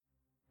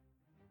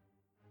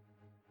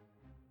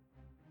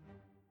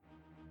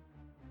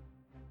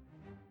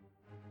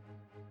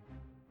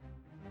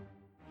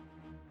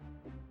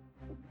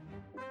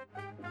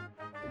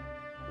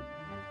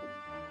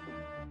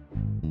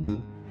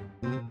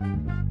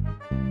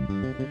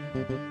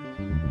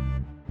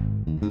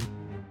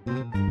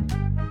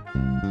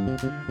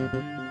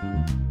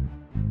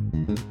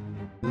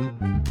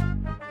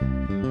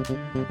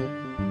Hey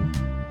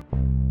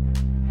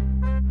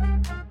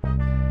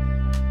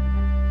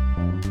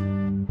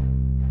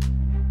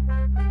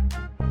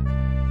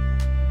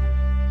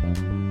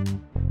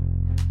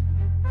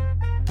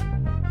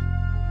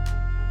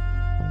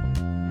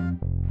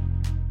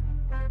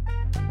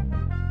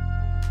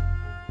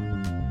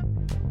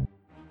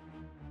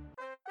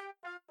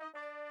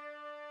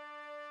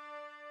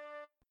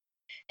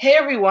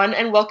everyone,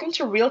 and welcome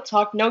to Real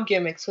Talk No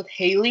Gimmicks with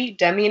Haley,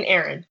 Demi, and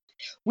Aaron.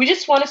 We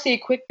just want to say a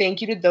quick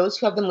thank you to those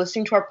who have been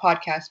listening to our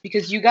podcast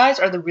because you guys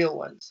are the real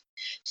ones.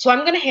 So I'm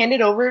going to hand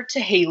it over to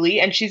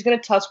Haley, and she's going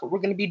to tell us what we're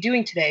going to be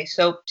doing today.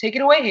 So take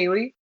it away,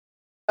 Haley.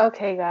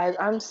 Okay, guys,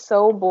 I'm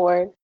so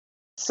bored.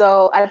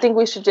 So I think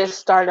we should just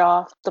start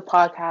off the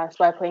podcast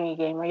by playing a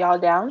game. Are y'all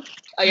down?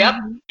 Yep.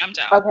 I'm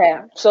down. Okay,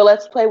 so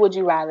let's play Would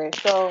You Rather.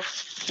 So,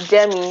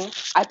 Demi,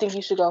 I think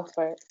you should go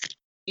first.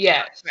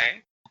 Yes.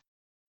 Okay.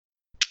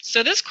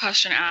 So this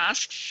question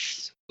asks,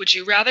 would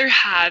you rather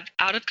have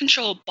out of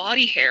control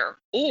body hair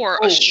or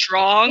a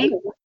strong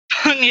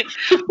pungent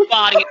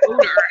body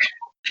odor?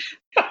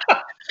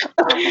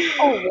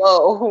 Oh,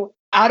 whoa.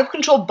 Out of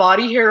control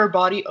body hair or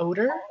body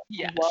odor?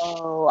 Yes.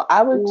 Whoa.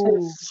 I would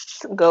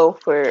just go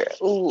for,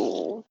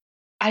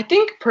 I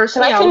think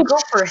personally I would go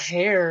for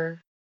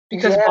hair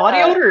because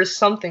body odor is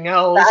something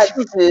else. That's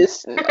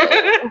just,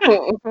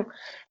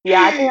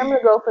 yeah, I think I'm going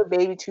to go for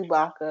Baby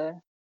Chewbacca.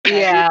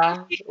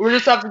 Yeah, we're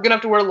just gonna have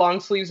to wear long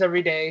sleeves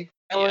every day.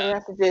 We're gonna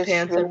have to just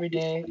pants every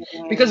day.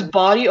 Because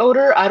body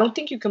odor, I don't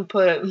think you can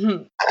put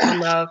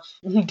enough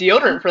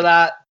deodorant for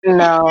that.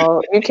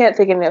 No, you can't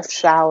take enough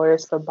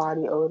showers for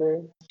body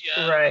odor.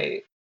 Yeah.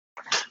 Right.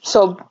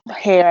 So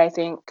hair, I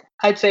think.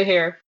 I'd say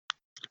hair.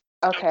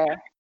 Okay.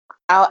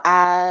 I'll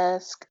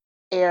ask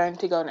Aaron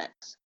to go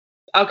next.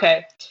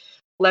 Okay.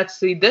 Let's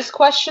see. This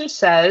question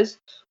says,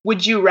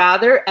 would you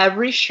rather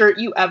every shirt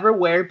you ever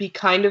wear be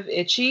kind of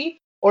itchy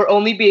or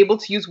only be able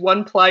to use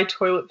one-ply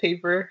toilet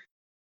paper?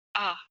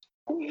 That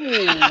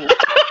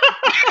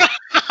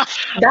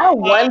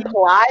one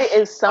ply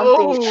is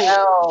something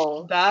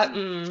else. That,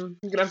 you're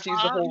gonna have to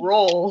use the whole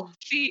roll.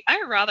 See,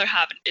 I'd rather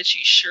have an itchy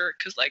shirt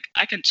because, like,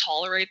 I can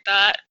tolerate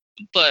that,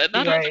 but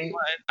that other one,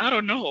 I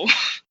don't know.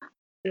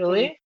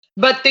 Really?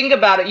 But think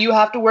about it. You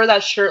have to wear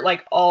that shirt,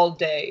 like, all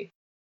day.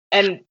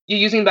 And you're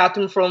using the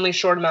bathroom for only a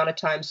short amount of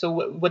time,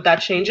 so would that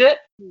change it?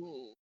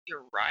 Ooh,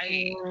 you're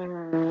right.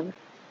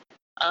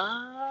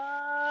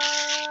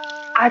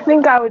 I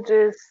think I would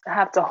just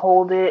have to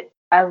hold it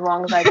as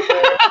long as I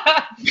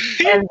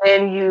could, and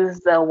then use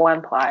the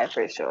one ply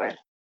for sure.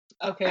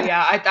 Okay,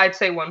 yeah, I'd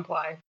say one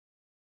ply.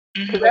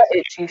 Because that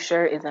itchy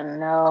shirt is a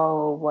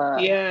no.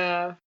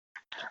 Yeah.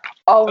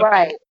 All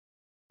right.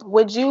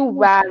 Would you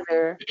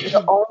rather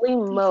the only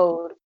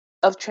mode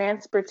of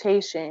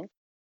transportation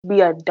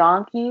be a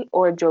donkey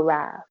or a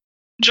giraffe?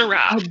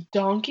 Giraffe. A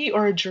donkey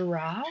or a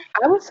giraffe?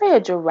 I would say a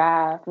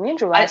giraffe. Me and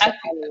giraffes are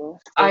cute.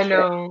 I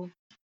know.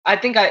 I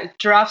think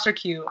giraffes are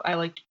cute. I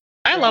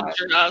love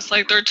giraffes.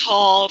 Like, they're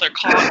tall, they're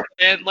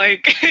confident,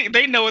 like,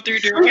 they know what they're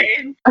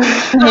doing.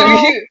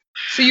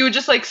 So you would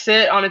just, like,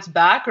 sit on its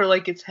back or,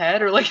 like, its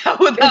head? Or, like, how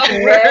would that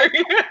work?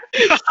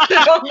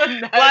 Sit on the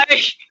neck?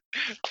 Like,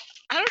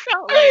 I don't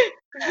know.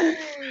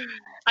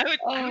 Like,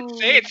 I would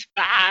say it's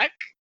back,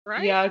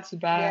 right? Yeah, it's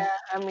back. Yeah,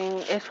 I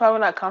mean, it's probably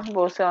not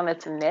comfortable to sit on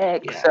its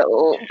neck,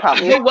 so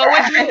probably. So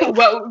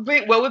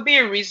what would be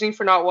your reasoning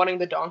for not wanting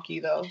the donkey,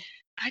 though?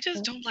 I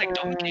just don't like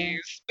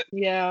donkeys.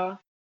 Yeah.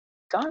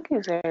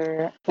 Donkeys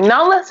are...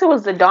 Not unless it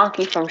was the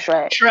donkey from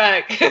Shrek.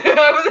 I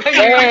was going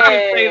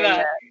to say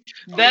that.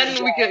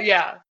 Then we could,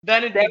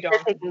 then it'd be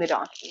donkey. Taking the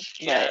donkey.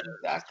 Yeah,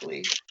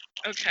 exactly.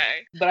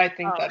 Okay. But I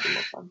think that'd be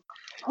more fun.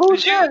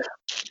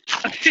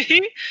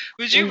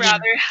 Would you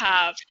rather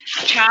have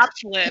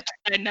chapped lips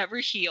that never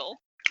heal,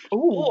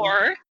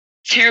 or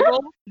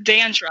terrible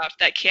dandruff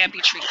that can't be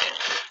treated?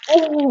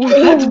 Oh,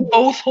 that's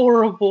both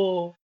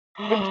horrible.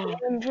 It's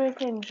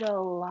dandruff in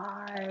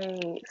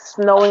July.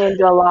 Snowing in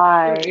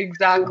July.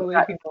 Exactly.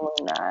 Not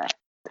doing that.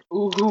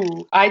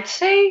 Ooh, I'd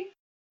say,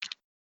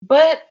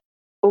 but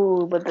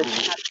the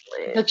chapped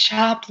lips. The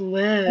chapped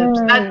lips.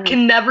 That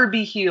can never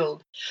be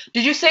healed.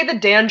 Did you say the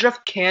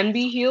dandruff can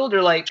be healed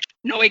or like?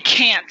 No, it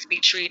can't be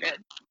treated.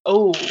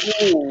 Oh.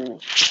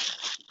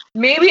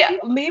 Maybe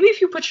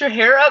if you put your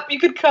hair up, you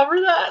could cover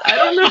that. I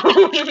don't know.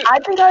 I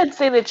think I'd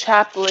say the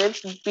chapped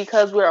lips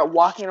because we're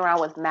walking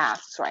around with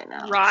masks right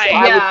now. Right.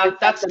 So yeah,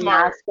 that's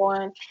smart. Mask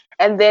on,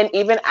 and then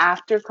even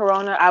after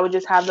Corona, I would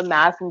just have the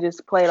mask and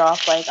just play it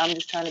off like I'm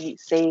just trying to be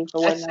safe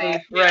or whatnot.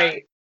 Safe,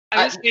 right.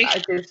 I do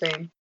the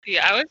same.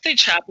 Yeah, I would say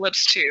chapped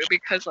lips too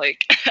because,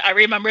 like, I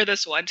remember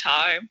this one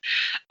time,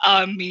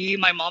 me,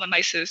 my mom, and my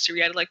sister,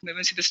 we had to, like, move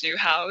into this new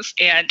house,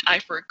 and I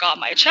forgot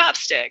my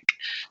chapstick.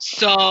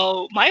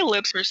 So my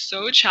lips were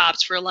so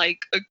chapped for,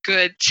 like, a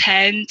good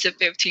 10 to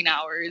 15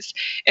 hours.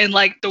 And,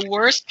 like, the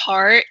worst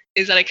part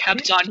is that I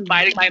kept on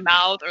biting my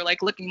mouth or,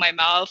 like, licking my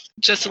mouth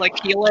just to, like,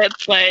 heal it,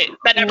 but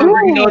that never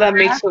worked. That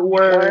makes it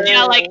worse.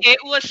 Yeah, like, it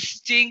was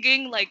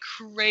stinging like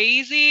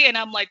crazy, and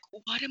I'm like,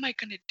 what am I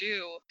gonna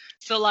do?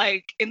 So,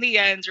 like, in the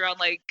end,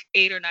 around like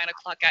 8 or 9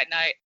 o'clock at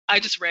night, I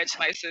just ran to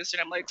my sister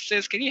and I'm like,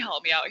 sis, can you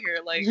help me out here?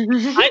 Like,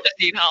 I just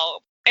need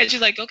help. And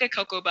she's like, go get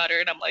cocoa butter.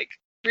 And I'm like,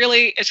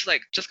 really? And she's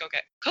like, just go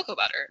get cocoa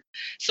butter.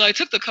 So I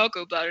took the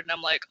cocoa butter and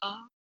I'm like,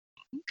 oh,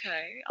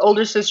 okay.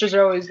 Older sisters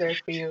are always there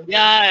for you.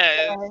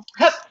 Yes.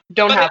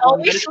 Don't But have they one,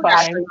 always but it's do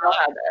fine. Don't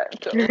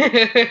have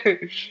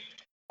that.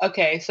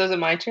 Okay, so is it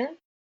my turn?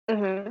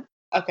 Mm-hmm.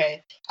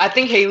 Okay, I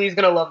think Haley's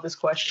gonna love this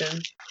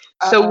question.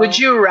 So, would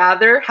you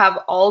rather have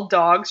all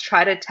dogs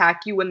try to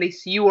attack you when they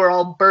see you, or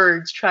all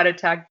birds try to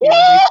attack you when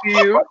they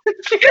see you?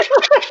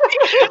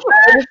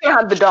 I just can't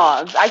have the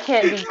dogs. I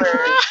can't do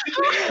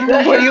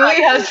birds.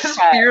 Haley has this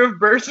fear of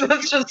birds.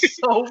 That's just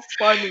so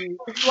funny.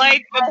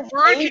 Like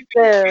I hate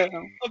them.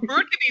 a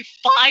bird can be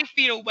 5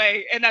 feet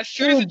away, and as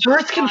soon as Dude, it just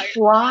birds can flies,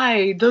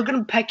 fly. They're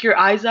gonna peck your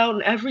eyes out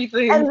and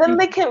everything. And then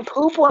they can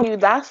poop on you.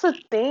 That's the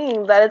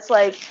thing. That it's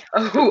like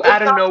Oh,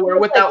 out of nowhere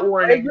without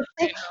warning.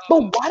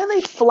 But why do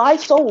they fly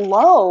so low?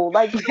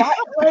 Like why?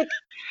 Like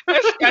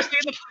especially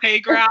in the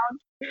playground.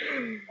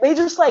 they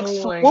just like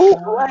Oh my swoop.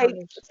 gosh.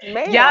 Like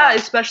man. Yeah,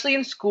 especially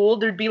in school,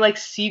 there'd be like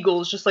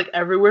seagulls just like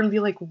everywhere, and be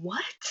like,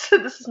 "What?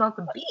 This is not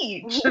the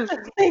beach."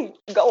 They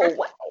go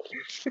away.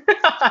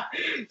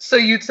 So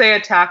you'd say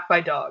attacked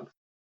by dogs.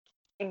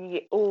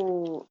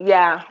 Ooh,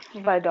 yeah,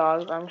 by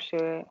dogs. I'm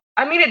sure.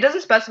 I mean, it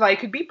doesn't specify. It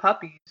could be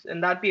puppies,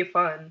 and that'd be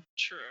fun.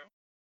 True.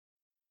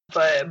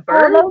 But Oh,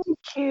 birds, that was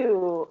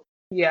cute.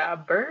 yeah,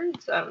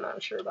 birds. I'm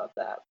not sure about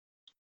that.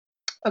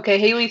 Okay,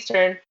 Haley's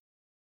turn.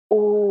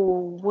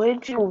 Ooh,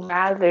 would you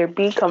rather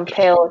be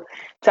compelled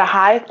to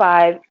high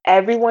five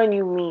everyone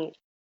you meet,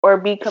 or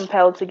be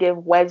compelled to give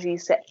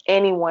wedgies to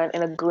anyone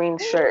in a green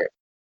shirt?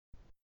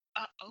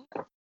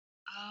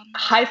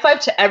 High five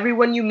to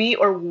everyone you meet,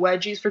 or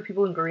wedgies for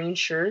people in green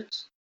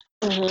shirts.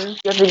 Mm-hmm. You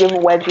have to give a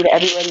wedgie to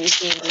everybody you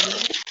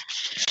see.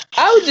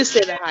 I would just say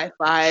the high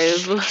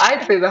five.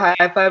 I'd say the high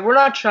five. We're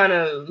not trying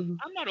to.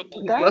 I'm not a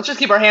bull. Let's just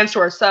keep our hands to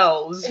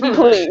ourselves.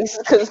 Please,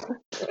 because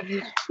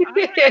I'm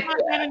not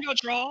getting in your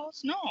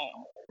drawers. No.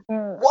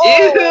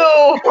 whoa,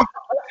 Ew.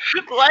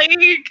 Like,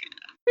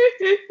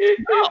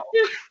 no.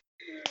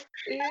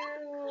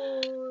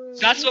 Ew.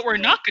 That's what we're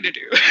not gonna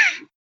do.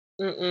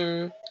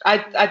 Mm-mm.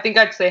 I think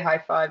I'd say high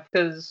five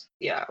because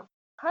yeah,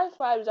 high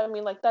fives. I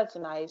mean, like that's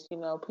nice. You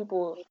know,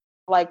 people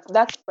like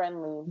that's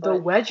friendly. the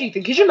But wedgie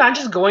thing. Could you imagine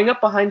just going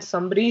up behind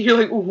somebody? You're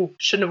like, ooh,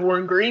 shouldn't have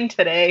worn green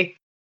today.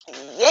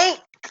 yank.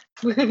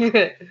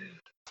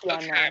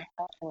 Okay.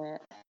 No.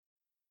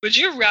 Would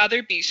you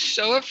rather be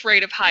so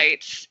afraid of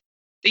heights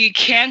that you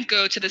can't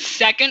go to the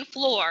second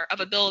floor of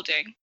a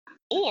building,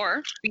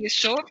 or be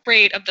so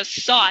afraid of the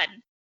sun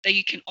that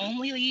you can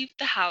only leave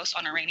the house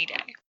on a rainy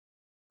day?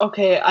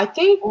 Okay, I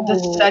think the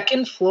Ooh.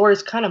 second floor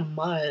is kind of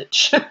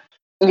much.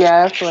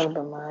 Yeah, that's a little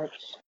bit much.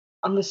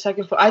 On the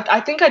second floor,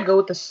 I think I'd go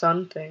with the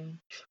sun thing.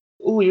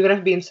 Ooh, you're gonna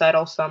have to be inside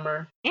all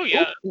summer. Oh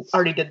yeah, Ooh,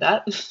 already did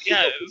that.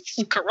 yes,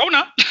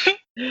 Corona.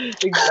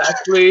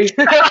 Exactly.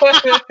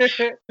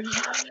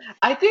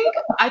 I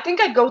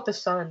think I'd go with the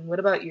sun. What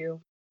about you?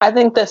 I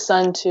think the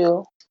sun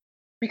too.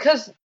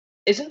 Because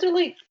isn't there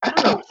like I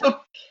don't know so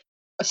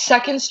a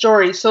second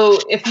story? So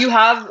if you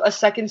have a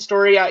second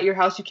story at your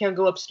house, you can't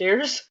go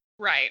upstairs.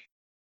 Right.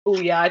 Oh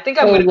yeah, I think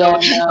I'm Oh, gonna go yeah,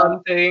 with the no.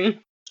 sun thing.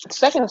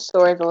 Second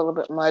story is a little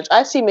bit much.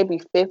 I see maybe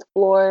fifth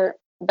floor.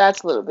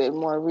 That's a little bit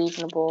more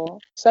reasonable.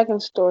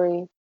 Second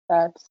story,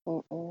 that's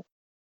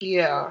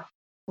Yeah.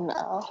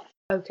 no.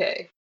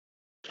 Okay.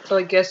 So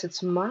I guess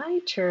it's my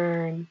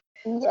turn.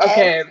 Yes.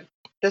 Okay.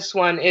 This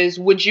one is: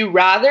 would you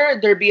rather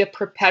there be a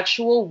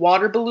perpetual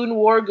water balloon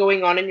war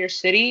going on in your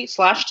city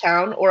 /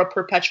 town, or a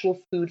perpetual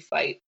food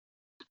fight?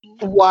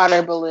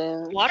 Water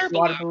balloon. Water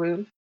Water balloon.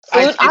 balloon.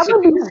 Dude, I I'd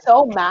would be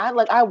so mad.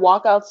 Like I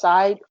walk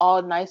outside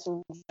all nice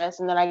and dressed,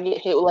 and then I get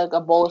hit with like a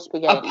bowl of a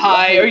spaghetti.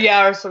 pie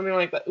Like, or something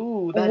like that.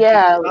 Ooh, that'd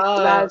yeah, be rough.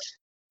 that's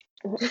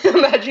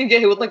Imagine you get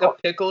hit with like a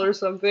pickle or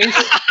something.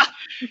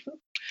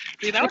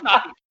 See, that would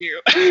not be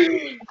cute.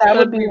 that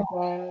would That'd be bad.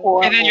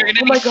 horrible. And then you're gonna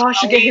Oh be my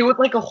gosh, you get smelly. hit with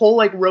like a whole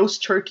like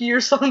roast turkey or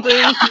something.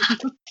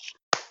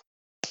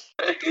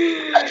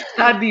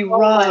 That'd be Oh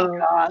my rough.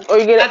 god! Or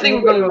you get I think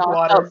you we're going get with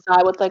knocked water.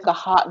 outside with like a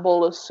hot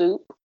bowl of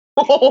soup.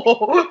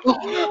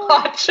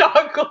 Hot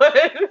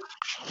chocolate.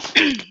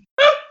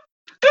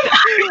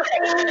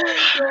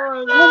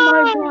 Oh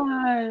my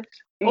gosh!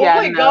 Oh Yeah,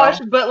 my no. gosh,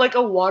 but like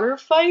a water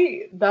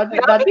fight? That'd be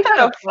kind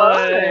of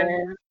fun.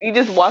 fun. You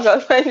just walk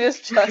outside and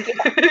just chuck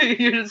it.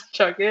 You just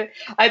chuck it.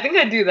 I think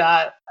I'd do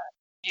that.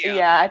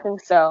 Yeah, I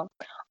think so.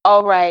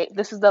 All right,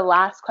 this is the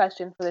last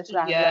question for this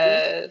round. Ready?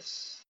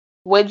 Yes.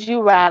 Would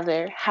you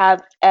rather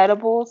have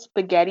edible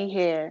spaghetti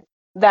hair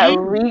that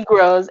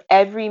regrows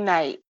every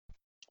night,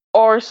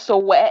 or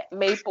sweat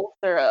maple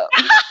syrup?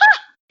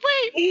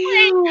 Wait,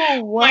 Ew,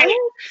 what? wait.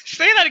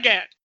 Say that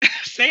again.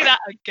 Say that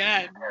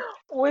again.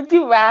 Would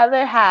you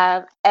rather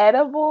have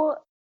edible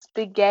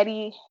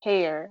spaghetti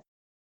hair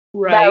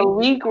that Right.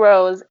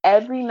 regrows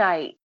every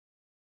night,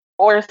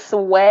 or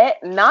sweat,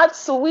 not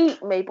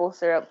sweet maple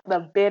syrup, the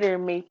bitter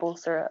maple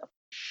syrup?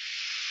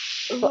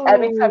 So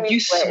every time you You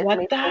sweat, it's sweat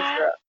maple that?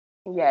 syrup.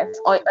 Yes,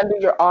 under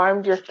your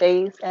arms, your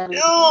face, and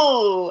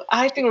Ew.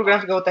 I think we're gonna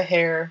have to go with the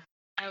hair.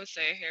 I would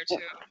say hair too.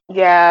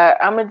 Yeah,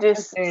 I'm gonna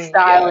just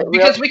style it real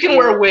because we can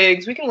wear straight.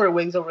 wigs. We can wear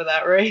wigs over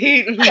that, right?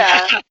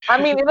 Yeah,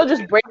 I mean it'll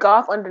just break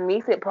off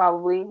underneath it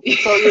probably.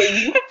 So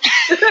you,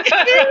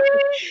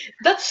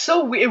 That's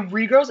so weird. It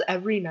regrows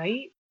every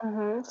night.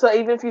 so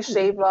even if you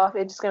shave it off,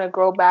 it's just gonna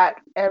grow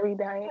back every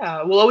night.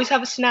 Yeah, we'll always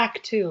have a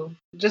snack too.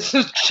 Just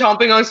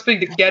chomping on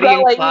spaghetti Got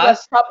in like you got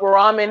class. proper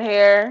ramen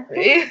hair.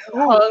 Right?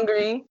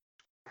 Hungry.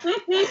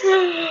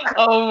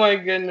 Oh my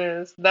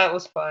goodness, that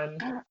was fun.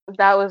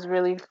 That was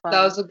really fun.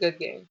 That was a good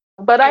game.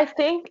 But I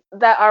think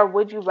that our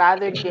Would You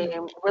Rather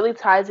game really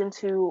ties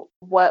into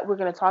what we're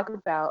going to talk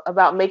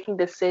about making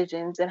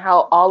decisions and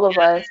how all of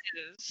us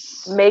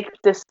Yes. make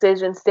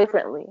decisions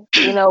differently.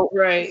 You know,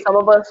 Right. some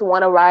of us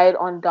want to ride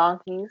on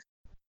donkeys,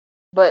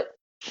 but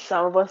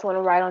some of us want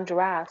to ride on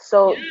giraffes.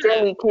 So,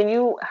 Jamie, can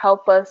you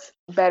help us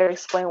better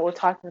explain what we're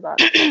talking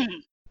about?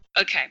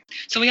 Okay,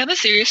 so we have a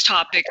serious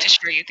topic to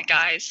share with you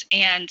guys,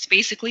 and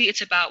basically it's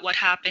about what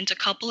happened a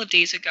couple of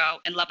days ago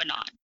in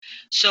Lebanon.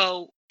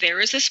 So there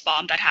is this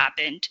bomb that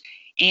happened,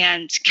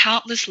 and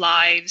countless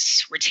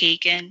lives were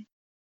taken,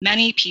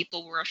 many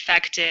people were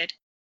affected,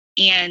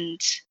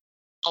 and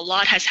a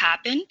lot has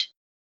happened.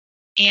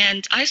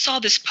 And I saw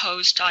this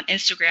post on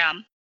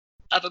Instagram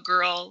of a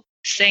girl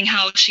saying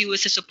how she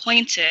was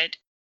disappointed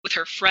with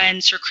her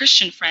friends, her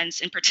Christian friends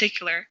in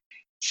particular,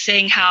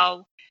 saying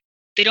how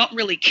they don't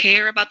really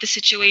care about the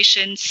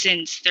situation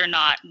since they're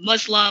not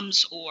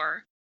Muslims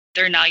or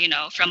they're not,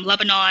 from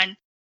Lebanon.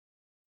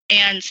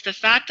 And the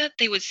fact that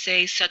they would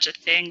say such a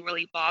thing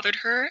really bothered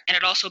her, and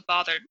it also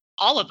bothered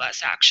all of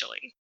us,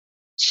 actually.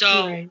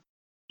 So, Right.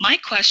 my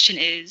question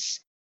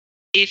is,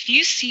 if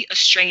you see a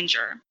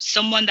stranger,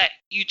 someone that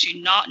you do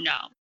not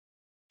know,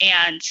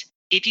 and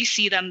if you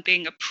see them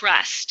being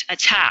oppressed,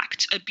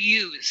 attacked,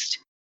 abused,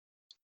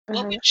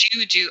 what would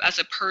you do as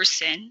a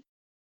person?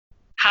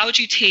 How would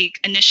you take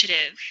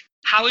initiative?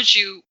 How would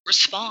you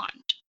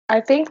respond?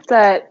 I think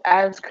that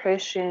as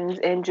Christians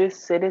and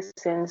just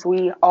citizens,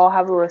 we all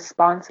have a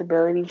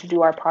responsibility to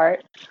do our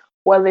part,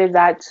 whether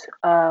that's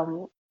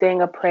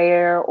saying a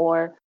prayer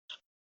or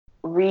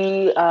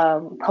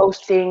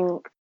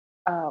posting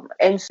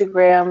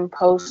Instagram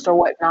posts or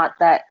whatnot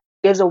that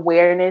gives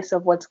awareness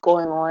of what's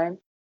going on.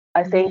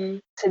 I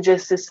think to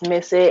just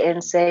dismiss it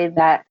and say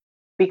that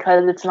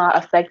because it's not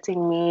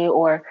affecting me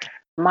or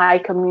my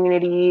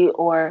community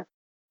or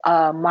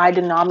my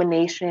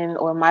denomination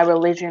or my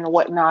religion or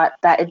whatnot,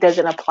 that it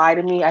doesn't apply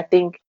to me. I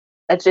think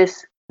that's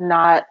just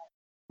not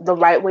the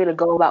right way to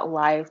go about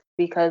life,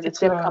 because it's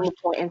going to come a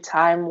point in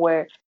time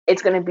where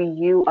it's going to be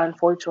you,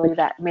 unfortunately,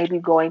 that may be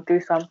going through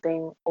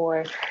something,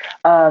 or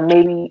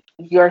maybe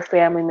your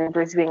family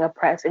members being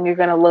oppressed, and you're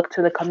going to look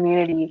to the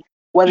community,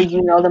 whether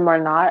you know them or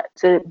not,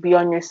 to be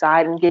on your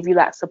side and give you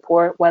that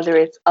support, whether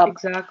it's up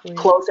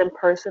close and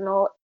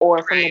personal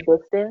or from a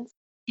distance.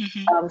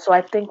 So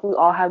I think we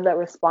all have that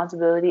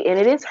responsibility, and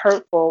it is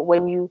hurtful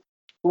when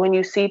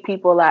you see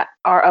people that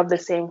are of the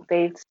same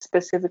faith,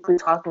 specifically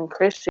talking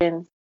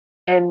Christians,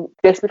 and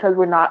just because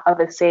we're not of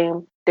the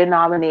same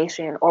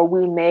denomination or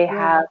we may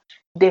have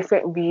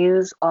different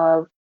views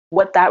of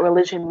what that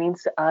religion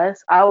means to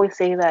us. I always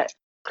say that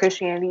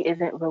Christianity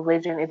isn't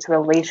religion, it's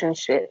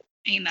relationship.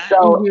 Amen.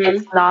 So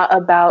it's not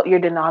about your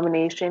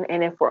denomination,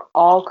 and if we're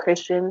all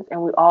Christians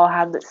and we all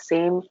have the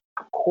same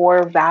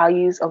core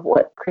values of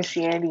what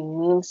Christianity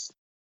means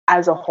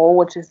as a whole,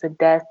 which is the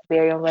death,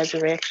 burial, and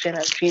resurrection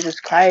of Jesus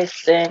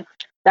Christ, then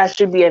that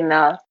should be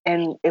enough.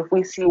 And if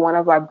we see one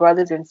of our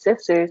brothers and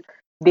sisters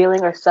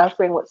dealing or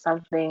suffering with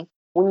something,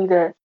 we need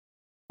to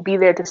be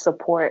there to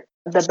support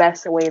the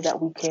best way that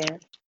we can.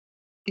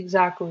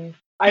 Exactly.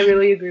 I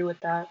really agree with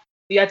that.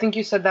 Yeah, I think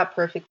you said that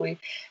perfectly.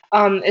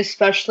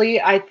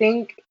 Especially, I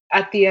think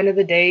at the end of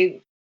the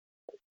day,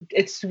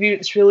 it's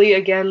really,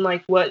 again,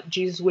 like what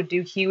Jesus would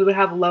do. He would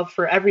have love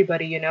for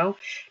everybody, no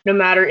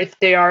matter if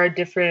they are a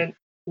different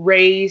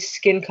race,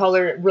 skin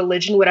color,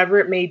 religion, whatever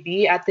it may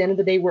be. At the end of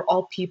the day, we're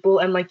all people,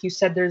 and like you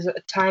said, there's a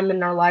time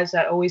in our lives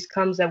that always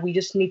comes that we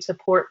just need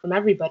support from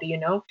everybody,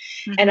 and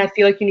I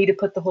feel like you need to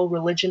put the whole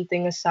religion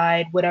thing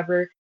aside,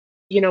 whatever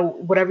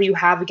you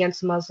have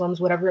against Muslims,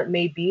 whatever it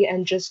may be,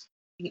 and just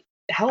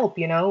help,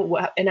 in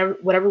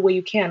whatever way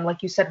you can.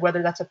 Like you said,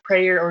 whether that's a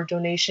prayer or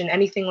donation,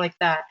 anything like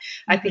that.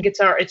 I think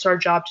it's our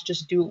job to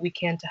just do what we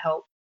can to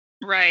help.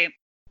 Right.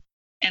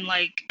 And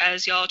like,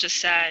 as y'all just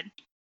said,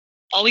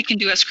 all we can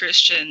do as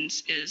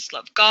Christians is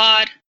love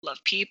God, love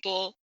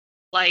people.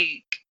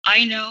 Like,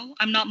 I know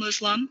I'm not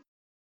Muslim,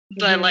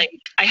 but like,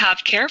 I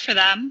have care for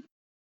them.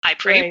 I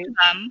pray for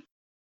them.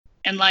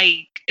 And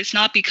like, it's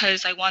not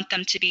because I want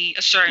them to be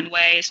a certain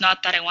way. It's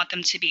not that I want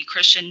them to be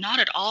Christian. Not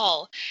at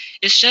all.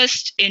 It's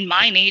just in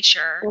my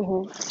nature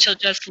to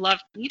just love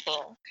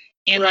people.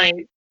 And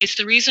like, it's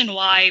the reason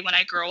why when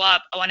I grow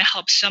up, I want to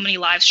help so many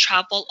lives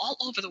travel all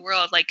over the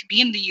world, like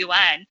be in the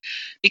UN,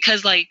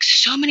 because like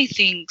so many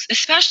things,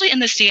 especially in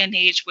this day and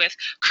age with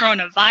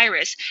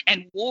coronavirus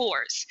and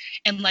wars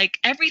and like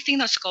everything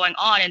that's going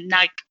on, and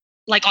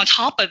like on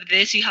top of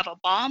this, you have a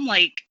bomb.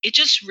 Like it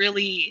just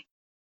really,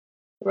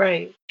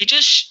 it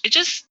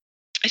just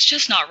it's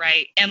just not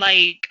right. And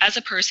like as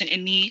a person,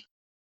 in me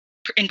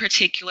in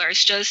particular,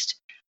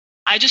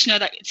 I just know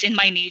that it's in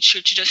my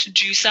nature to just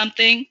do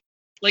something.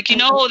 Like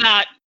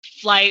that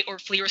flight or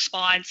flee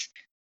response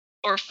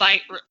or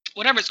fight or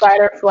whatever it's Fight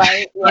called. or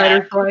flight. Fight Yeah.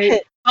 or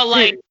flight. But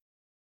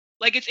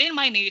like it's in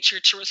my nature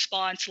to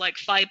respond, to like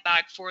fight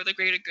back for the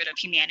greater good of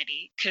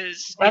humanity.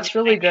 Because That's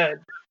really good.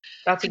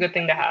 That's a good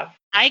thing to have.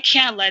 I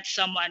can't let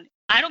someone,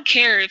 I don't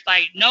care if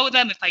I know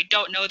them, if I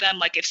don't know them,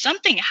 like if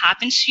something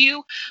happens to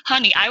you,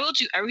 honey, I will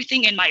do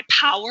everything in my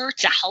power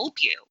to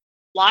help you.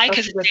 Why?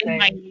 That's Because a good it's in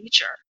my thing.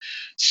 nature.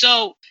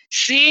 So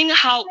seeing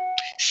how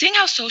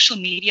social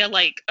media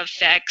like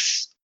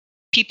affects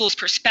people's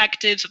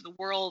perspectives of the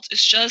world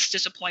is just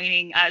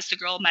disappointing, as the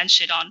girl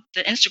mentioned on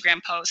the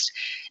Instagram post.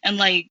 And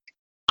like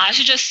I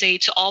should just say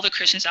to all the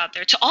Christians out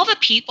there, to all the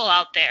people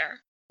out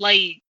there,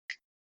 like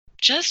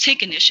just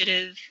take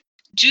initiative,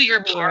 do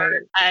your part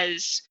Right.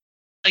 as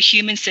a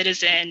human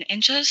citizen,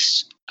 and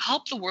just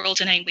help the world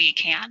in any way you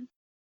can.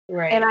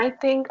 Right. And I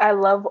think I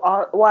love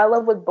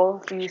what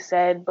both of you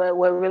said, but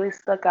what really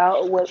stuck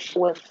out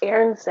what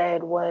Aaron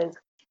said was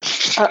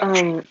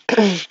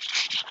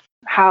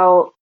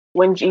how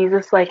when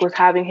Jesus like was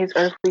having his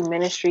earthly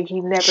ministry,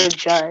 he never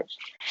judged.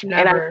 And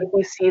I Never. think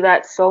we see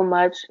that so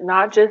much,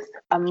 not just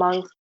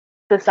amongst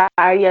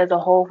society as a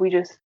whole. If we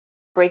just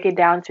break it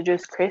down to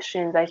just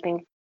Christians, I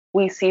think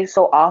we see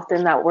so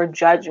often that we're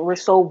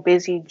so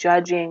busy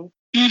judging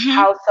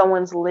how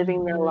someone's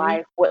living their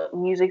life, what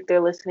music they're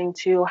listening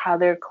to, how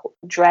they're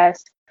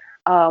dressed,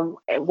 and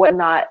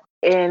whatnot.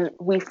 And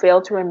we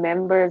fail to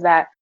remember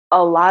that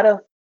a lot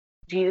of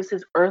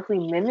Jesus's earthly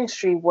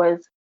ministry was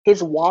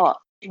his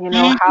walk,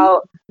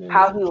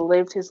 how he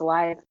lived his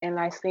life. And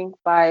I think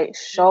by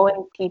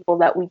showing people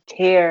that we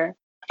care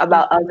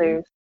about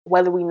others,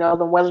 whether we know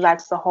them, whether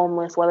that's the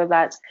homeless, whether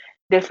that's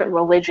different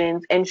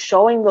religions, and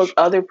showing those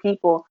other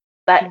people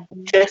that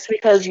just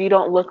because you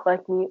don't look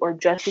like me, or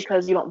just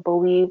because you don't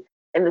believe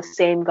in the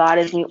same God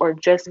as me, or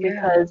just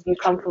because you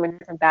come from a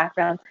different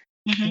background,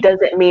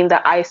 doesn't mean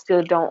that I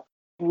still don't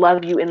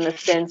love you in the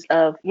sense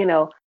of,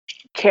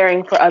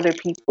 caring for other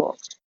people.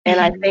 And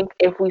I think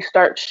if we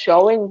start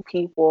showing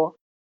people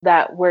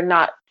that we're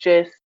not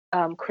just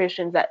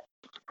Christians that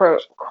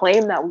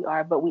proclaim that we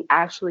are, but we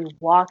actually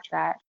walk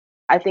that,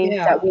 I think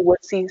that we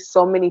would see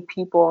so many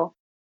people,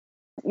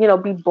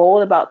 be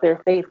bold about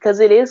their faith. Because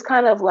it is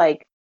kind of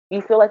like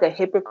you feel like a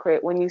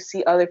hypocrite when you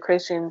see other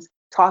Christians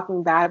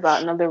talking bad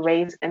about another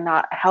race and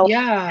not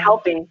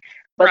helping.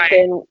 But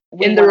then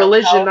in the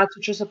religion, that's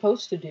what you're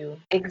supposed to do.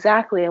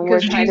 Exactly. And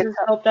because Jesus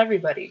helped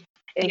everybody.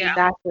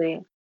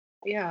 Exactly.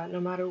 Yeah, no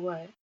matter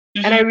what.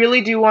 And I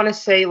really do want to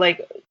say,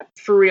 like,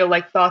 for real,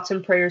 like, thoughts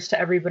and prayers to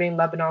everybody in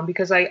Lebanon,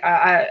 because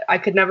I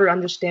could never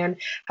understand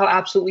how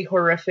absolutely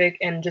horrific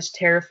and just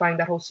terrifying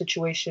that whole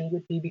situation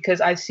would be, because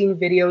I've seen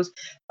videos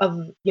of,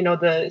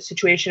 the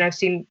situation. I've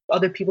seen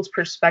other people's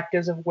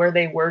perspectives of where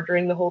they were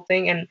during the whole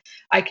thing, and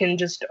I can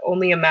just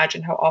only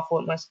imagine how awful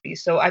it must be.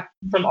 So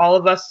from all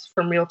of us,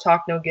 from Real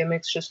Talk No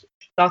Gimmicks, just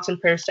thoughts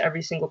and prayers to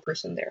every single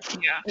person there.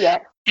 Yeah.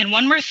 And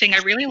one more thing, I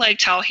really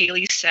liked how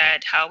Haley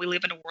said how we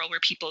live in a world where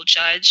people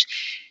judge.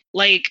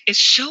 Like, it's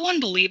so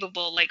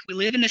unbelievable. Like, we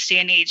live in this day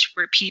and age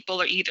where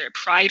people are either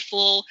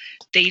prideful,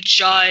 they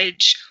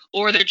judge,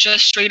 or they're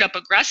just straight up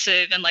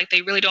aggressive, and like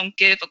they really don't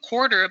give a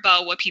quarter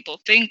about what people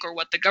think or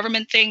what the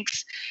government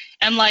thinks.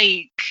 And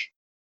like,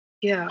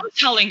 I'm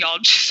telling y'all,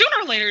 sooner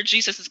or later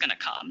Jesus is gonna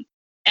come.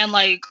 And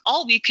like,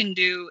 all we can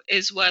do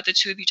is what the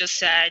two of you just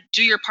said: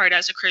 do your part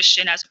as a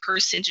Christian, as a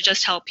person, to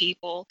just help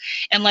people,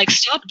 and like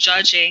stop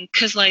judging.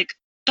 Because like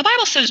the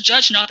Bible says,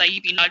 judge not that ye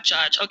be not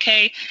judged,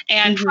 okay?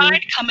 And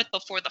pride cometh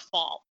before the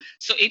fall.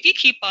 So if you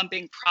keep on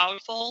being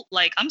proudful,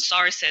 like, I'm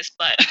sorry, sis,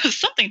 but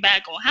something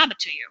bad gonna happen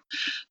to you.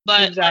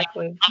 But like,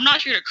 I'm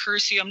not here to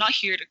curse you. I'm not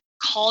here to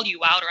call you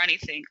out or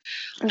anything.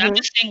 I'm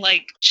just saying,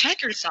 like,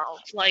 check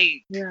yourself.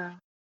 Like,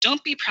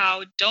 don't be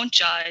proud. Don't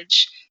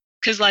judge.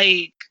 Because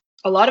like,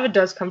 a lot of it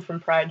does come from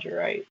pride. You're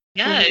right.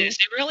 Yes,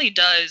 it really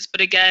does.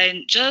 But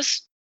again,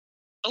 just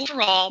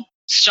overall,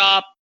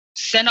 stop.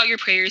 Send out your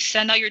prayers,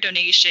 send out your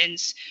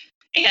donations,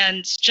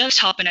 and just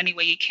help in any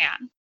way you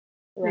can.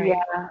 Right.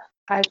 Yeah,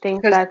 I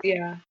think that's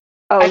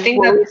I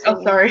think that's.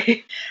 Oh,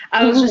 sorry.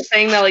 I was just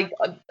saying that, like,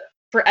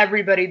 for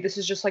everybody, this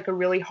is just like a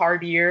really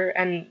hard year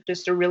and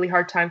just a really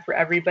hard time for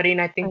everybody.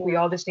 And I think we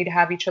all just need to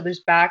have each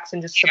other's backs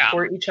and just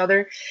support each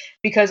other,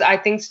 because I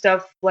think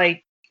stuff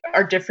like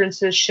our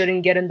differences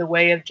shouldn't get in the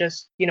way of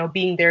just,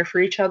 being there for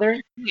each other.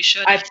 We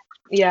should.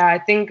 I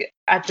think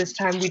at this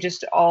time we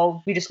just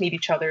need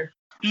each other.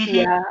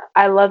 Yeah,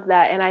 I love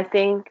that. And I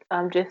think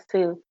just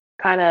to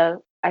kind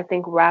of, I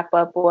think, wrap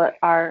up what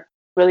our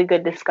really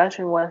good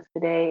discussion was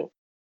today,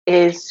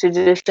 is to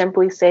just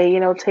simply say,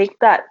 take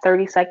that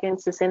 30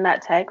 seconds to send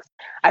that text.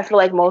 I feel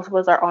like most of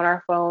us are on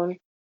our phone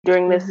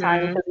during this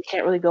time because we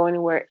can't really go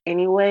anywhere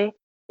anyway.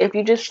 If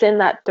you just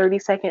send that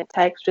 30-second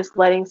text, just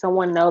letting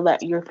someone know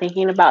that you're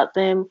thinking about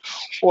them,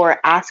 or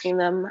asking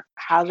them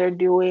how they're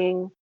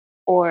doing,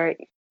 or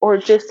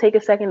just take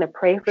a second to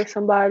pray for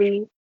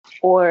somebody,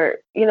 or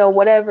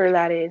whatever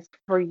that is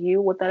for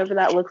you, whatever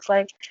that looks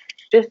like.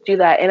 Just do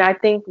that, and I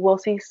think we'll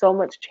see so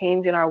much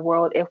change in our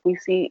world if we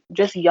see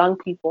just young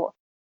people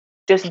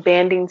just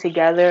banding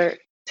together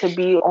to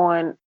be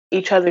on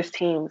each other's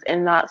teams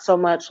and not so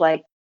much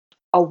like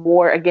a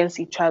war against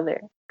each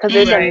other, because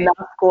there's Right.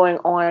 enough going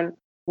on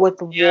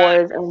with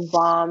wars and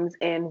bombs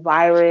and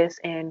virus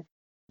and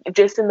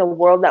just in the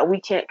world that we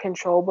can't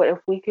control. But if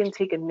we can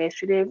take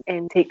initiative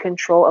and take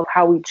control of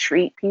how we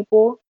treat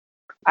people,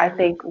 I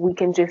think we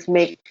can just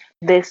make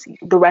the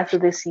rest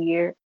of this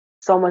year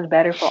so much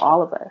better for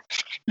all of us.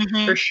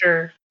 For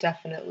sure,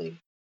 definitely.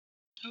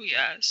 Oh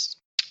yes.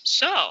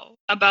 So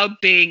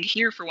about being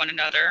here for one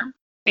another,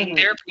 being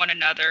there for one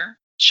another,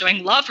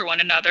 showing love for one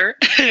another,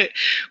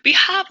 we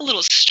have a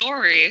little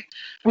story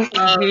of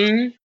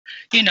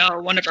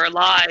one of our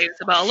lives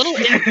about a little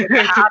incident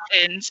that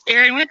happened.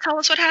 Erin, you want to tell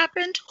us what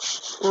happened?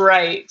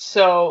 Right.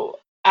 So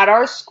at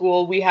our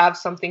school, we have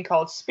something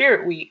called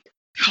Spirit Week.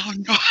 Oh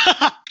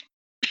no.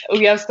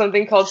 We have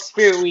something called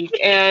Spirit Week,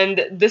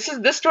 and this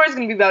story is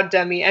going to be about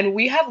Demi, and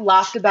we have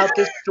laughed about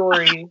this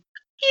story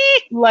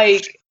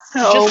like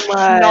So just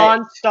much.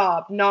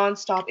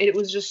 nonstop. It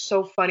was just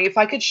so funny. If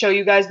I could show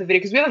you guys the video,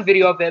 because we have a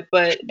video of it,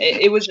 but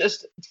it was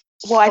just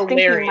Well, I think you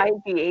hilarious.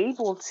 might be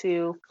able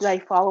to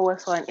follow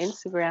us on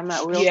Instagram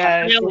at Real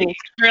Yes. Talk.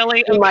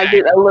 Really? You might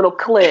get a little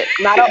clip,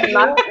 not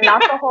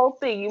the whole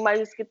thing. You might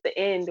just get the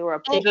end or a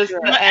picture, Just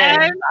the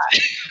end.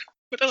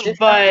 Just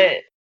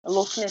But a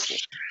little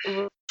snippet.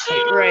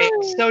 right.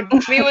 So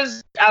Demi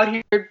was out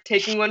here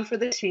taking one for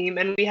the team,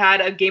 and we had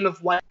a game of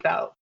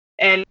Wipeout.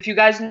 And if you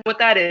guys know what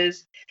that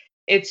is,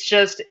 it's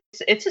a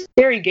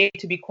scary game,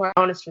 to be quite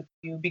honest with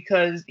you,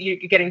 because you're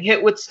getting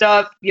hit with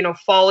stuff,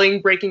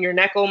 falling, breaking your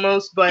neck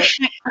almost. But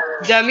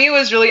Demi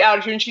was really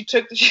out here, and she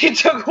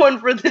took one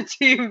for the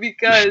team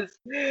because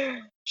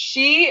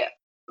she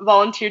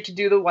volunteered to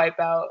do the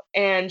Wipeout,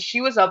 and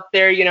she was up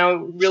there,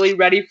 really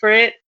ready for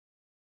it.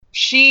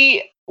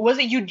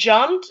 You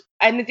jumped,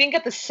 and I think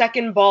at the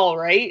second ball,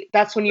 right?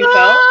 That's when you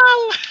fell?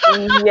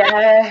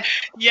 Yeah.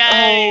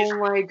 Yes. Oh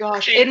my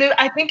gosh. And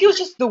I think it was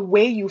just the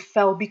way you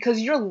fell, because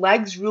your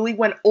legs really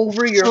went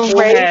over your whole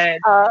Straight head.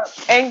 up.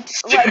 And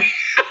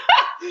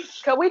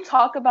can we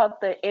talk about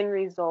the end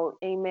result?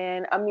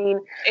 Amen. I mean,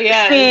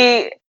 Yeah.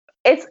 see,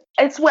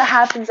 it's what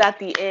happens at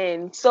the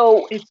end.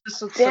 So It's just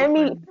so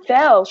Demi funny.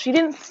 fell. She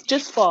didn't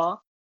just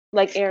fall,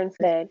 like Erin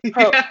said.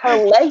 Her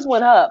legs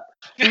went up.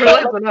 Her But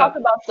legs let's went talk up.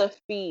 about the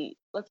feet.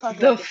 Let's talk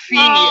The about the feet.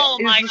 Oh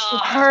is my just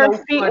God. Her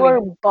so feet funny. were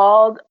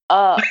balled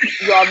up,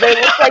 y'all. They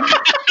look like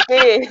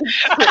fish.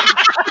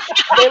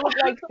 They look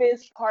like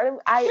fish.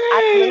 I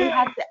really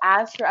had to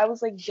ask her. I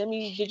was like,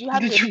 Demi, did you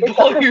have Did your you fish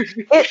ball up? your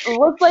feet? It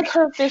looked like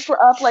her fish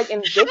were up like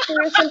in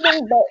victory or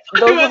something, but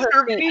those were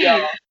her feet,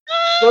 y'all.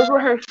 Those were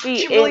her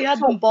feet. She really had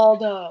them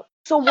balled up.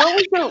 So what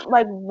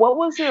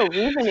was your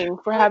reasoning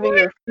for having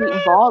your feet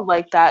balled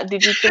like that?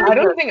 Did you think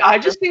I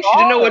just think she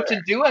didn't know what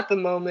to do at the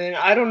moment.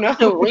 I don't know.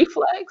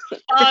 reflex?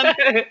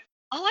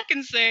 All I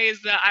can say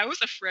is that I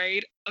was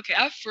afraid. Okay,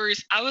 at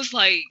first I was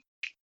like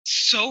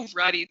so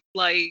ready.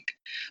 Like,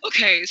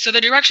 okay, so the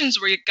directions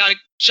were you gotta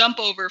jump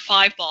over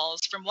 5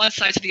 balls from one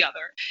side to the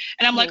other.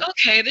 And I'm like,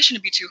 okay, this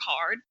shouldn't be too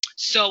hard.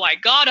 So I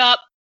got up,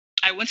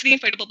 I went to the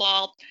inflatable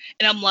ball,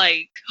 and I'm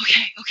like,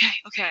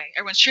 okay.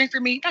 Everyone's cheering for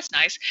me. That's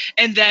nice.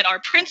 And then our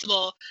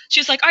principal, she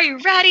was like, are you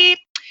ready?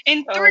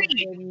 In 3,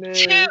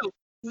 2,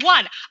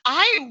 1.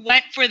 I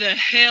went for the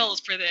hills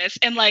for this.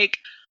 And like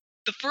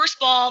the first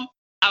ball,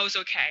 I was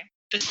okay.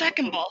 The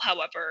second ball,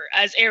 however,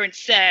 as Erin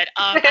said,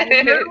 I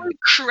literally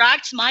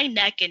cracked my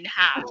neck in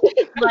half.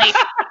 Like,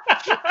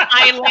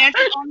 I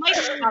landed on my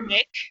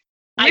stomach.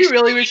 I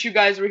really wish you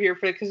guys were here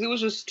for it, because it was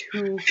just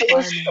too funny. It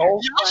was so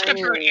Y'all should have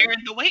heard funny.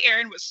 Erin. The way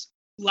Erin was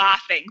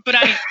laughing, but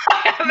I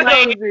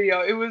That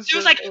video. It was she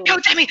was like, go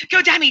Demi,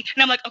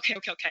 and I'm like, okay.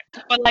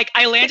 But like,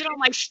 I landed on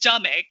my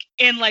stomach,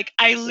 and like,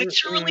 I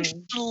literally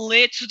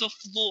slid to the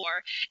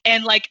floor,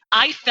 and like,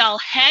 I fell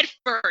head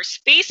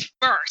first, face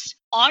first,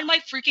 on my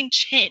freaking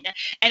chin,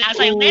 and as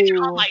I landed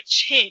on my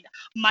chin,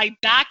 my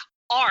back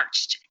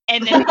arched,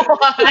 and then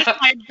as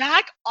my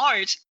back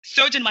arched,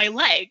 so did my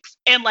legs,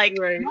 and like,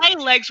 my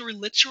legs were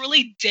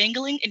literally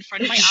dangling in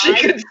front of my She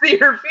eyes. could see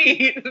her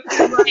feet.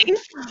 Like,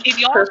 if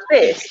y'all Her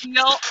fish.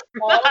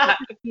 all of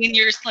the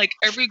seniors, like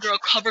every girl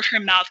covered her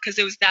mouth because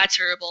it was that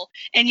terrible.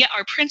 And yet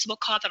our principal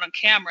caught that on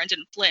camera and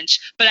didn't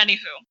flinch. But anywho,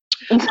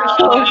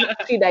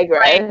 She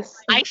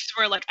digressed. I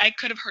swear, like I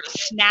could have heard a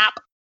snap.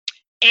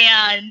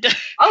 And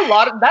A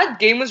lot of that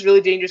game was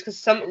really dangerous,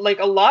 because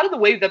a lot of the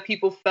way that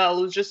people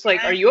fell was just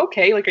like, are you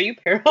okay? Like, are you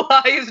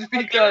paralyzed?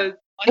 Because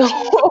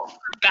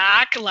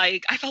back,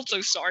 like I felt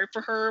so sorry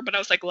for her, but I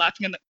was like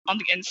laughing on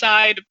the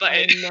inside. But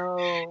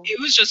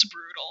it was just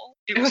brutal.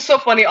 It was so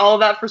funny. All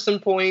of that for some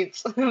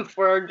points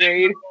for our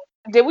grade.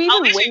 Did we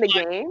even win the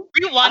game?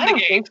 We won the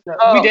game.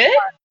 So. We did?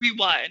 We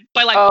won.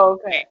 But like,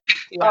 okay.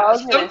 Yeah.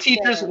 Some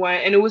teachers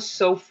went, and it was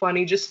so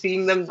funny just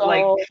seeing them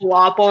like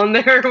flop on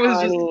there. It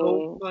was just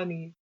so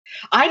funny.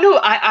 I know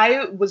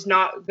I was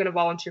not gonna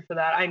volunteer for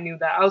that. I knew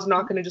that. I was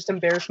not gonna just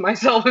embarrass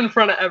myself in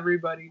front of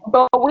everybody.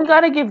 But we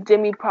gotta give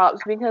Demi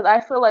props because I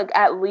feel like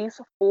at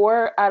least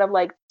 4 out of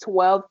like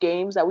 12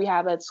 games that we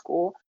have at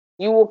school,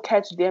 you will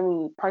catch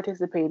Demi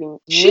participating.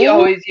 She Me,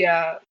 always,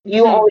 yeah.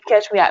 you only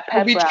catch me at We'll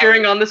pep be rally.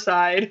 cheering on the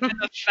side. And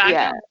the fact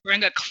Yeah. that you're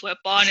wearing a clip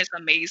on is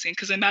amazing.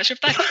 Because imagine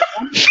if that clip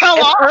on fell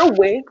If off. her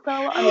wig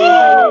fell off, I mean,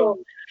 her little-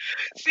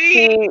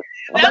 See,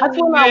 that's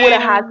when I would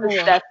have had to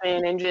no. step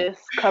in and just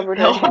covered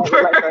her Help head with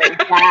like her. a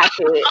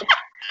jacket.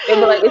 They'd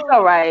be like, it's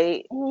all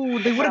right. Ooh,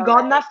 they would have Alright.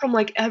 gotten that from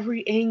like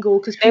every angle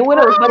because They people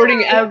would've- were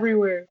recording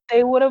everywhere.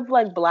 They would have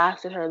like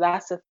blasted her.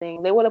 That's the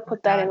thing. They would have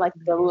put that in like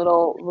the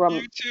little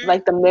YouTube.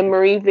 like the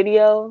memory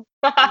video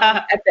Oh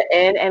at the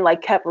end and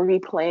like kept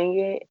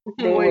replaying it.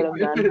 They my would have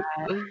done goodness.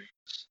 that.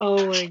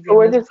 Oh my So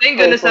we're goodness. just Thank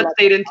goodness grateful that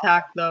stayed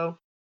intact though.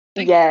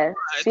 Thank Yes,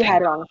 God, she thank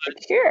had it on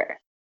secure.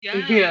 Yeah.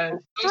 Yeah,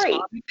 Those Great.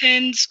 bobby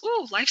pins.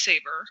 Ooh,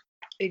 lifesaver.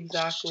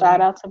 exactly. Shout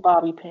out to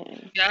Bobby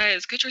Pin.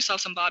 Guys, get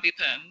yourself some bobby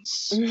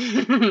pins.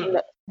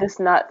 This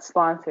not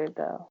sponsored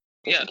though.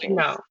 Yeah.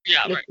 No.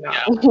 Yeah, It's right.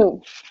 not.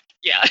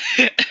 Yeah.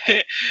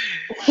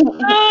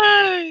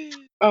 Yeah.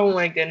 Oh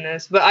my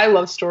goodness. But I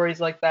love stories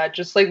like that.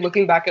 Just like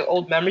looking back at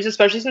old memories,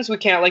 especially since we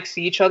can't like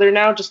see each other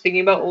now, just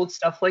thinking about old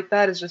stuff like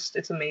that is just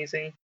it's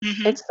amazing.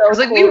 Mhm. It's so Because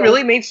like cool. we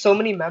really made so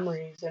many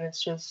memories and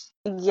it's just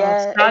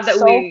yeah, it's sad it's that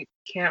so we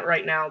can't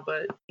right now,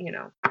 but you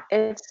know.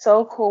 it's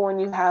so cool when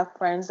you have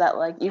friends that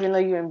like even though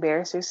you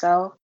embarrass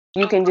yourself,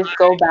 you can just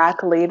go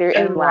back later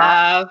and And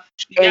laugh laugh.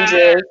 and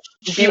Yeah.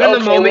 just be Even the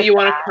okay moment with you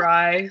want to that.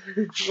 cry.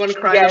 You want to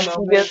cry Yes, in a you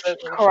moment. just but,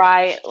 like,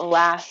 cry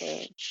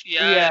laughing.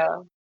 Yeah. yeah.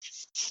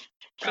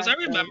 Because That's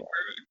I really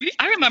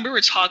remember we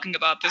were talking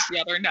about this the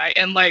other night,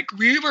 and like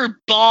we were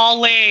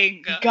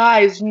bawling.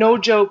 Guys, no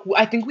joke.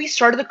 I think we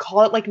started the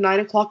call at like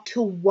 9 o'clock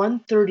till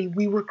 1:30.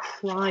 We were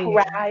crying.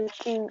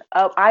 Cracking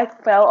up. I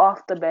fell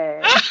off the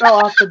bed. I fell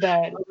off the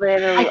bed.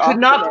 Literally I could off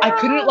not. the I bed.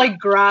 couldn't like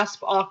grasp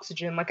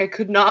oxygen. Like I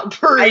could not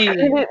I breathe.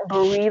 couldn't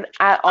breathe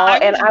at all, I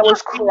and was I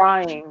was laughing.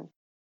 crying.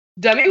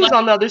 Demi was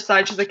on the other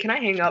side. She's like, "Can I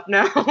hang up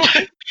now?"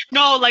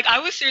 No, like I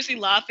was seriously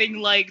laughing.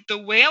 Like the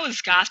way I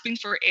was gasping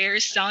for air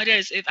sounded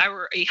as if I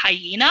were a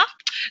hyena.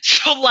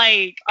 So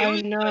like it I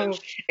was know.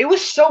 It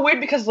was so weird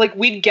because like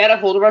we'd get a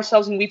hold of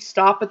ourselves and we'd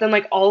stop, but then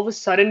like all of a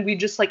sudden we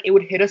just like it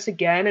would hit us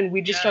again and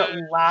we'd just start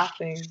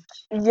laughing.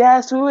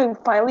 Yes, we would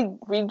finally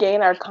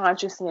regain our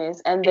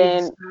consciousness, and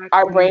then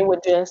our Exactly. brain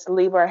would just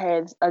leave our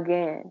heads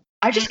again.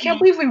 I just can't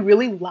believe we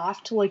really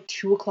laughed till like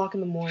 2 o'clock in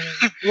the morning.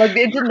 Like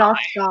it did not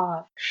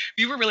stop.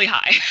 we were really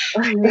high.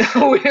 I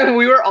know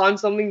we were on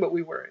something, but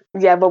we weren't.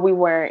 Yeah, but we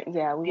weren't.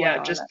 Yeah, we Yeah, weren't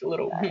on just that, a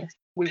little. guys.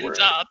 We weren't.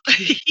 Stop.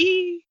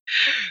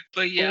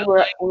 But yeah,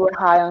 We were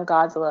high on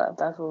God's love.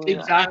 That's what we were.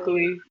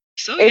 Exactly.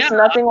 so It's yeah.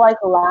 nothing like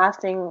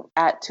laughing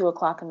at 2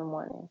 o'clock in the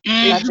morning.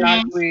 Mhm.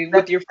 Exactly. With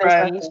That's- your there's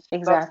friends. nothing- That's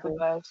exactly. the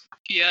best.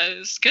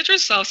 Yes, get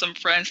yourself some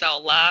friends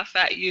that'll laugh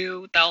at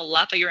you, that'll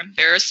laugh at your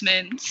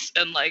embarrassments,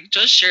 and like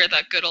just share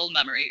that good old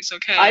memories.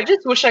 Okay. I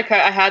just wish I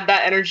had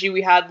that energy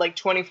we had like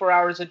 24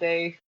 hours a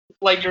day,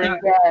 like during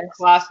Yes.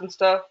 class and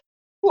stuff.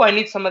 Ooh, I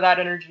need some of that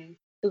energy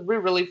because we're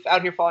really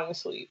out here falling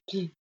asleep.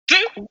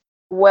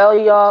 Well,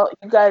 y'all,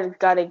 you guys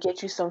gotta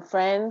get you some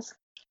friends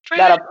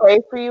that'll pray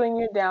for you when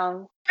you're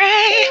down,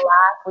 Pray.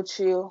 laugh with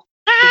you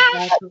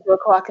Ah. at 2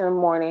 o'clock in the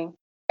morning,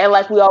 and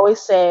like we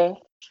always say,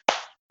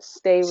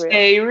 stay real.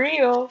 Stay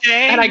real.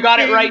 And I got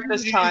it right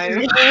this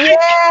time.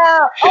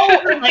 Yeah.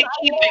 Oh, and Like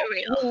keep it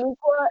real.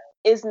 Uniqua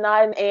is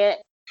not an ant.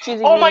 She's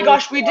a Oh my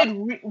gosh, we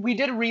unicorn.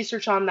 did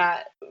research on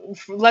that.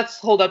 Let's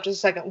hold up just a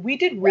second. We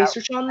did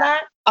research on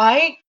that.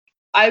 I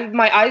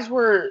my eyes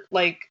were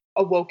like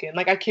awoken.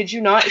 Like I kid you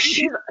not.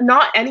 She's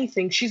not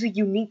anything. She's a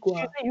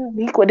Uniqua. She's a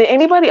Uniqua. Did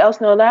anybody else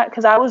know that?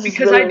 Because I was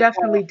Because really I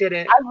definitely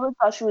didn't. I really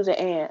thought she was an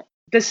ant.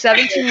 The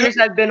 17 years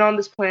I've been on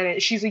this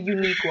planet, she's a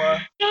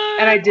Uniqua.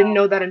 And I didn't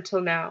know that until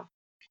now.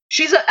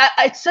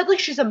 It said like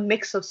she's a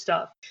mix of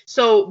stuff.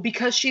 So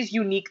because she's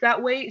unique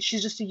that way,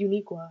 she's just a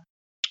Uniqua.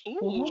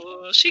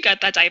 Ooh, she got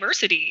that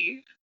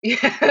diversity.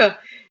 Yeah,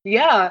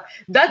 yeah.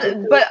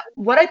 But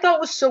what I thought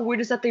was so weird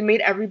is that they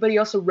made everybody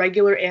else a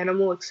regular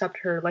animal except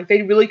her. Like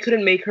they really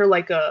couldn't make her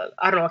like a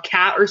a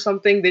cat or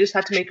something. They just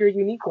had to make her a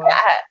Uniqua.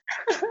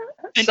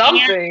 An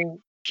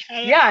Something.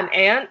 ant. Yeah, an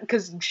ant,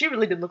 because she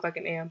really did look like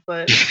an ant.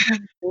 But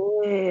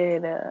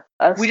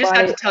we just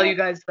had to tell you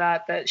guys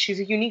that she's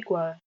a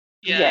Uniqua.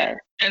 Yeah. Yes.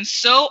 And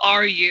so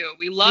are you.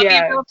 We love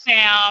Yes. you,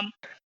 Pam.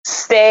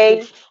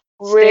 Stay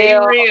Stay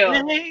real. real.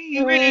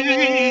 Stay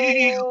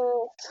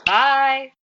real. Bye.